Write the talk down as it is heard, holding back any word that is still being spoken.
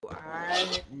are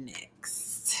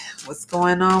next. What's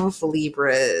going on with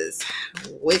Libras?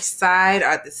 Which side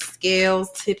are the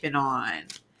scales tipping on?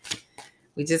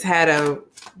 We just had a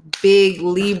big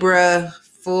Libra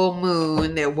full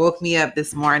moon that woke me up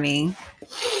this morning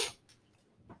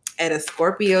at a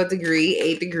Scorpio degree,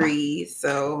 8 degrees.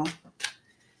 So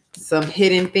some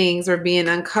hidden things are being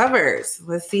uncovered.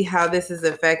 Let's see how this is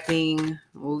affecting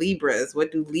Libras.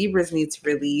 What do Libras need to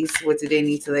release? What do they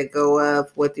need to let go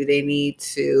of? What do they need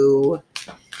to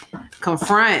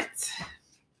confront?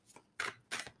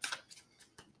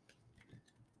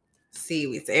 See,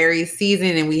 it's Aries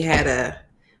season and we had a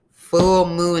full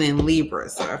moon in Libra.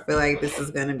 So I feel like this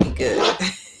is going to be good.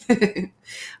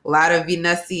 A lot of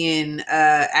Venusian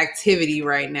activity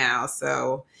right now.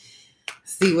 So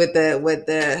see what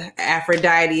the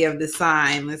Aphrodite of the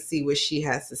sign, let's see what she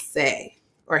has to say,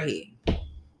 or he.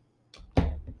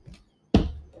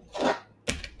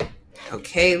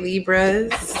 Okay,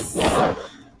 Libras.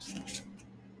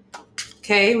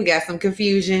 Okay, we got some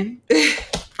confusion.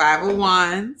 5 of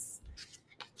Wands.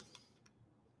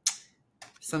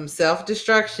 Some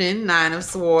self-destruction, 9 of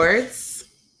Swords.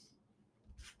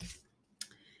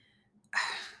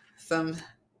 Some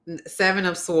 7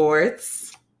 of Swords.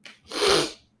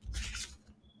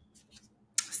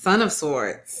 Son of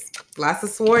Swords. Lots of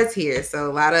swords here.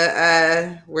 So a lot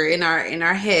of we're in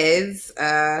our heads.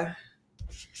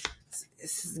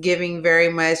 This is giving very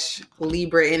much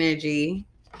Libra energy.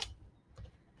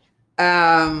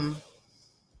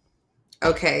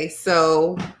 Okay,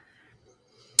 so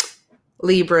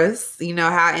Libras, you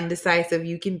know how indecisive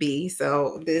you can be.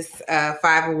 So this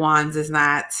 5 of Wands is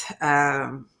not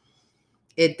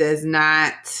it does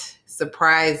not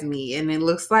surprise me. And it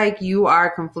looks like you are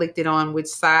conflicted on which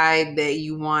side that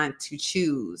you want to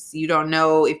choose. You don't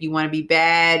know if you want to be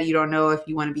bad. You don't know if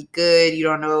you want to be good. You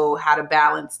don't know how to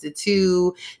balance the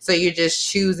two. So you're just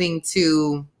choosing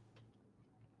to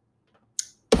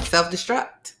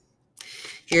self-destruct.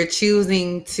 You're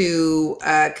choosing to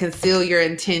conceal your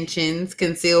intentions,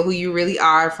 conceal who you really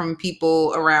are from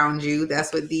people around you.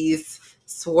 That's what these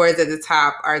swords at the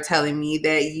top are telling me,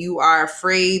 that you are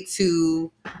afraid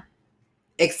to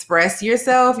express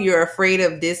yourself. You're afraid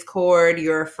of discord.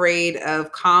 You're afraid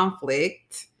of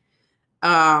conflict.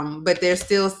 But there's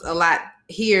still a lot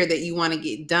here that you want to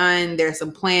get done. There's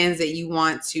some plans that you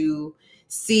want to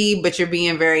see, but you're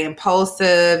being very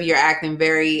impulsive. You're acting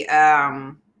very,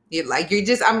 I'm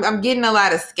getting a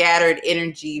lot of scattered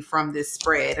energy from this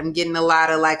spread. I'm getting a lot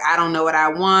of like, I don't know what I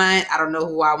want. I don't know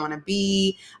who I want to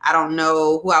be. I don't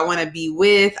know who I want to be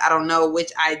with. I don't know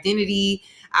which identity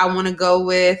I want to go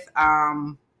with.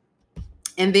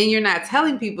 And then you're not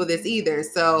telling people this either.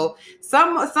 So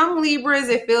some Libras,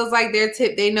 it feels like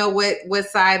they know what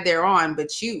side they're on,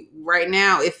 but you right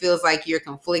now, it feels like you're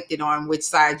conflicted on which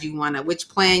side which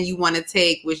plan you want to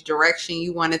take, which direction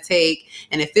you want to take.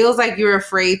 And it feels like you're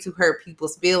afraid to hurt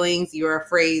people's feelings. You're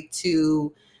afraid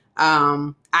to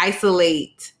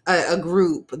isolate a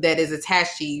group that is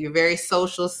attached to you. You're very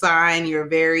social sign. You're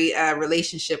very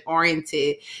relationship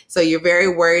oriented. So you're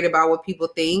very worried about what people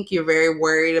think. You're very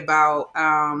worried about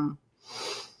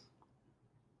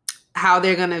how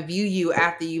they're going to view you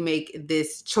after you make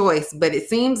this choice. But it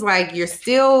seems like you're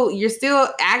still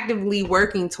actively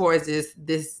working towards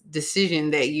this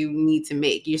decision that you need to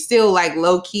make. You're still like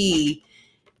low key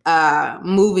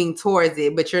moving towards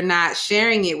it, but you're not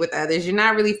sharing it with others. You're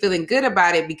not really feeling good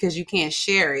about it because you can't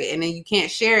share it. And then you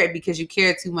can't share it because you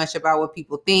care too much about what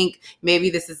people think. Maybe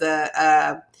this is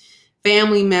a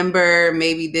family member.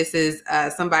 Maybe this is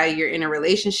somebody you're in a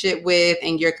relationship with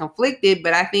and you're conflicted.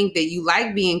 But I think that you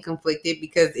like being conflicted,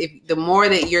 because the more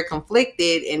that you're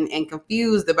conflicted and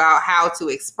confused about how to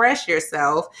express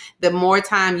yourself, the more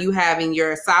time you have in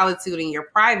your solitude and your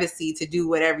privacy to do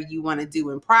whatever you want to do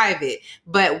in private.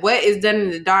 But what is done in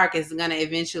the dark is going to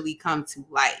eventually come to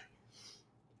light.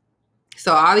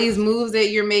 So all these moves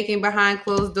that you're making behind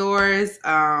closed doors,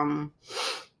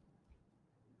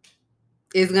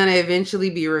 is going to eventually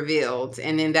be revealed.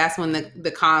 And then that's when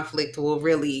the conflict will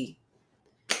really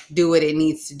do what it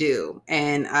needs to do.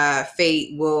 And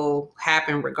fate will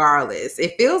happen regardless.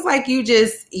 It feels like I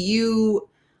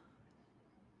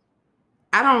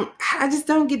just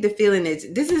don't get the feeling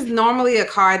that this is normally a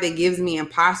card that gives me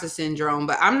imposter syndrome,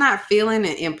 but I'm not feeling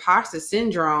an imposter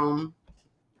syndrome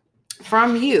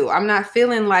from you. I'm not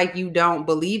feeling like you don't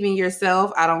believe in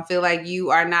yourself. I don't feel like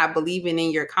you are not believing in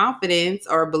your confidence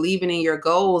or believing in your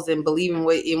goals and believing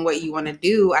in what you want to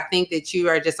do. I think that you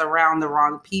are just around the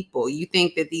wrong people. You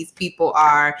think that these people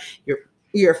are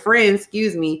your friends, You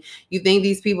think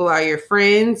these people are your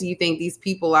friends. You think these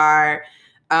people are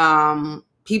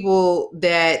people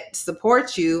that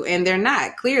support you, and they're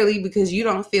not, clearly, because you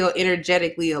don't feel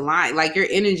energetically aligned. Like your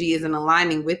energy isn't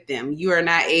aligning with them. You are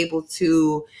not able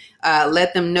to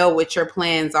let them know what your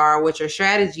plans are, what your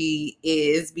strategy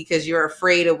is, because you're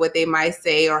afraid of what they might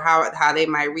say or how they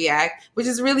might react, which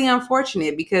is really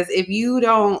unfortunate. Because if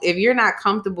you're not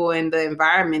comfortable in the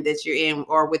environment that you're in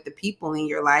or with the people in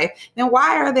your life, then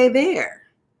why are they there?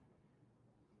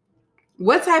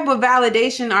 What type of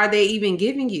validation are they even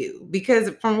giving you?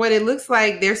 Because from what it looks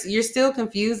like, you're still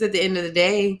confused at the end of the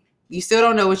day. You still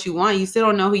don't know what you want. You still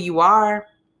don't know who you are.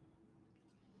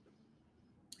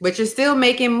 But you're still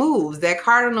making moves. That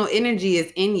cardinal energy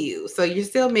is in you. So you're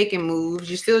still making moves.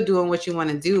 You're still doing what you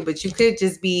want to do. But you could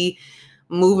just be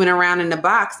moving around in the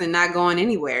box and not going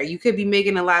anywhere. You could be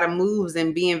making a lot of moves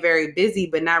and being very busy,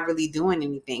 but not really doing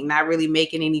anything, not really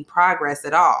making any progress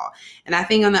at all. And I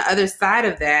think on the other side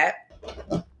of that,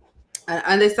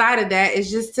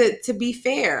 is just to be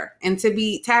fair and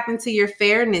to tap into your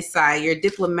fairness side, your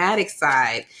diplomatic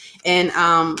side,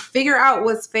 and figure out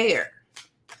what's fair.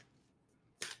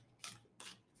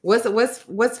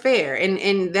 What's fair,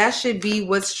 and that should be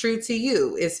what's true to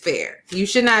you is fair. You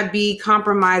should not be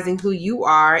compromising who you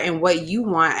are and what you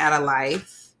want out of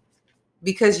life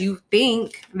because you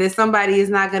think that somebody is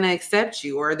not going to accept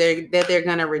you or that they're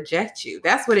going to reject you.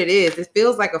 That's what it is. It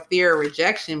feels like a fear of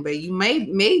rejection, but you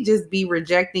may just be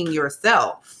rejecting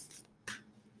yourself.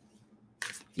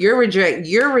 You're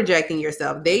rejecting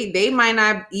yourself. They might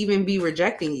not even be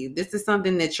rejecting you. This is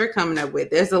something that you're coming up with.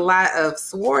 There's a lot of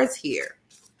swords here.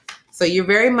 So you're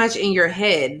very much in your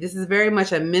head. This is very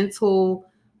much a mental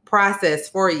process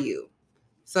for you.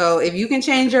 So if you can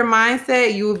change your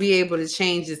mindset, you will be able to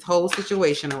change this whole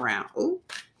situation around. Ooh,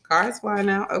 cards flying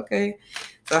out. Okay.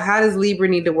 So how does Libra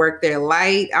need to work their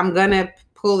light? I'm going to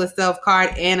pull a self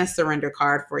card and a surrender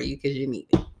card for you because you need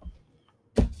it.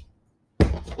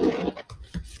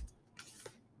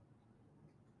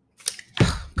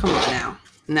 Come on now.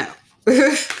 No.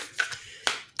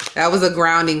 That was a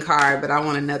grounding card, but I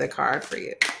want another card for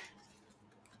you.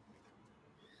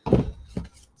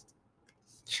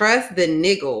 Trust the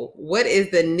niggle. What is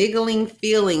the niggling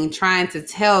feeling trying to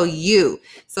tell you?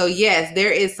 So yes,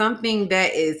 there is something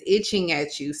that is itching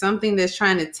at you, something that's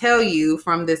trying to tell you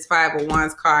from this Five of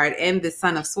Wands card and the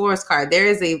Son of Swords card. There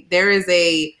is a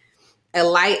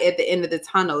light at the end of the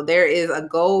tunnel. There is a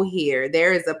goal here.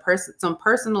 There is some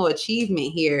personal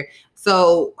achievement here.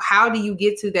 So how do you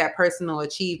get to that personal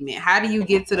achievement? How do you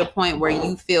get to the point where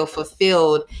you feel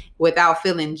fulfilled without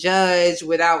feeling judged,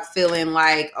 without feeling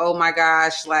like, oh my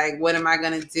gosh, like, what am I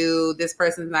going to do? This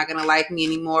person's not going to like me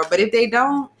anymore. But if they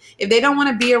don't want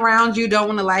to be around you, don't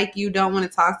want to like you, don't want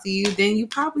to talk to you, then you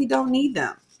probably don't need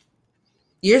them.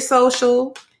 You're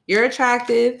social. You're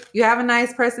attractive. You have a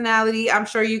nice personality. I'm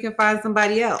sure you can find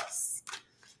somebody else.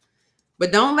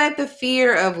 But don't let the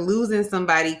fear of losing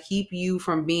somebody keep you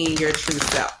from being your true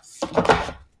self.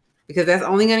 Because that's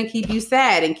only going to keep you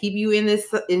sad and keep you in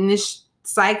this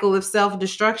cycle of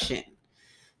self-destruction.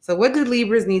 So what do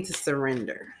Libras need to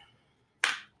surrender?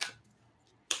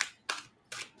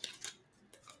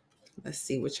 Let's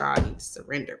see what y'all need to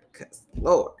surrender because,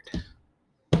 Lord.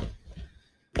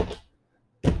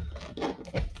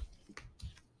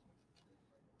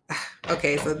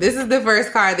 Okay, so this is the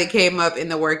first card that came up in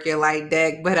the Work Your Light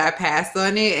deck, but I passed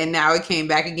on it and now it came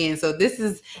back again. So this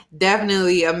is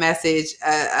definitely a message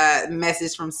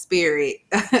from Spirit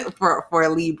for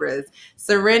Libras.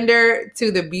 Surrender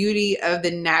to the beauty of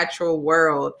the natural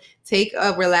world. Take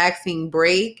a relaxing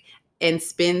break and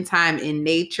spend time in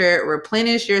nature.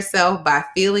 Replenish yourself by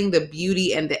feeling the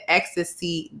beauty and the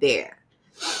ecstasy there.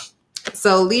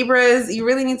 So Libras, you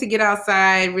really need to get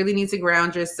outside, really need to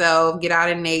ground yourself, get out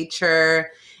in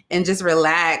nature and just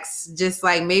relax. Just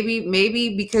like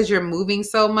maybe because you're moving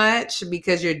so much,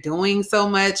 because you're doing so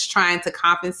much, trying to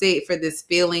compensate for this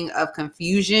feeling of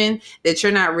confusion that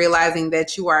you're not realizing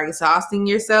that you are exhausting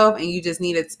yourself and you just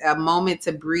need a moment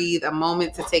to breathe, a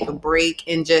moment to take a break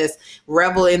and just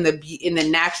revel in the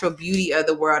natural beauty of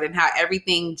the world and how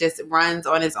everything just runs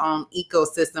on its own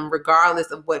ecosystem,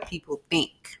 regardless of what people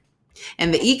think.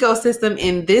 And the ecosystem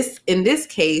in this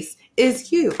case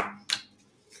is you.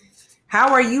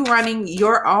 How are you running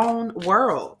your own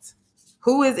world?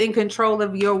 Who is in control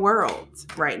of your world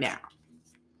right now?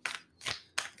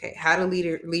 Okay, how do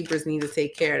Libras need to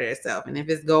take care of themselves? And if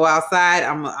it's go outside,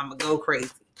 I'm gonna go crazy.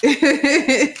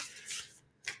 The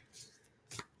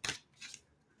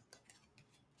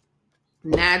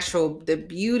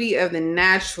beauty of the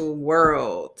natural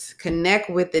world. Connect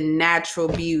with the natural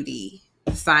beauty.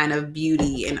 Sign of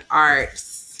beauty and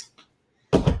arts.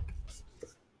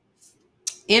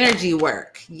 Energy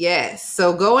work. Yes.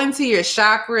 So go into your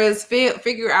chakras,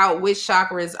 figure out which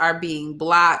chakras are being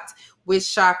blocked, which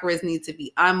chakras need to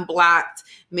be unblocked.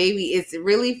 Maybe it's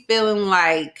really feeling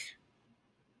like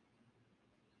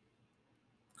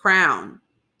crown,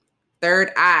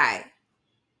 third eye.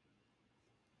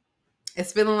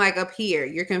 It's feeling like up here.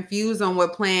 You're confused on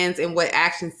what plans and what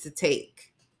actions to take.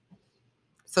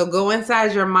 So go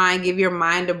inside your mind, give your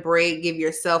mind a break, give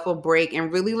yourself a break,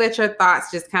 and really let your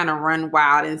thoughts just kind of run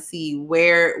wild and see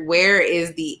where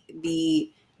is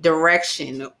the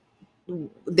direction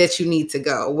that you need to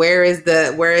go. Where is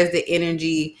the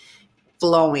energy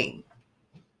flowing?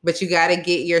 But you got to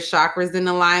get your chakras in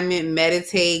alignment,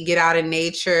 meditate, get out in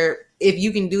nature. If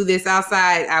you can do this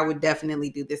outside, I would definitely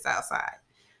do this outside.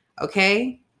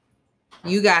 Okay?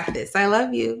 You got this. I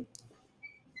love you.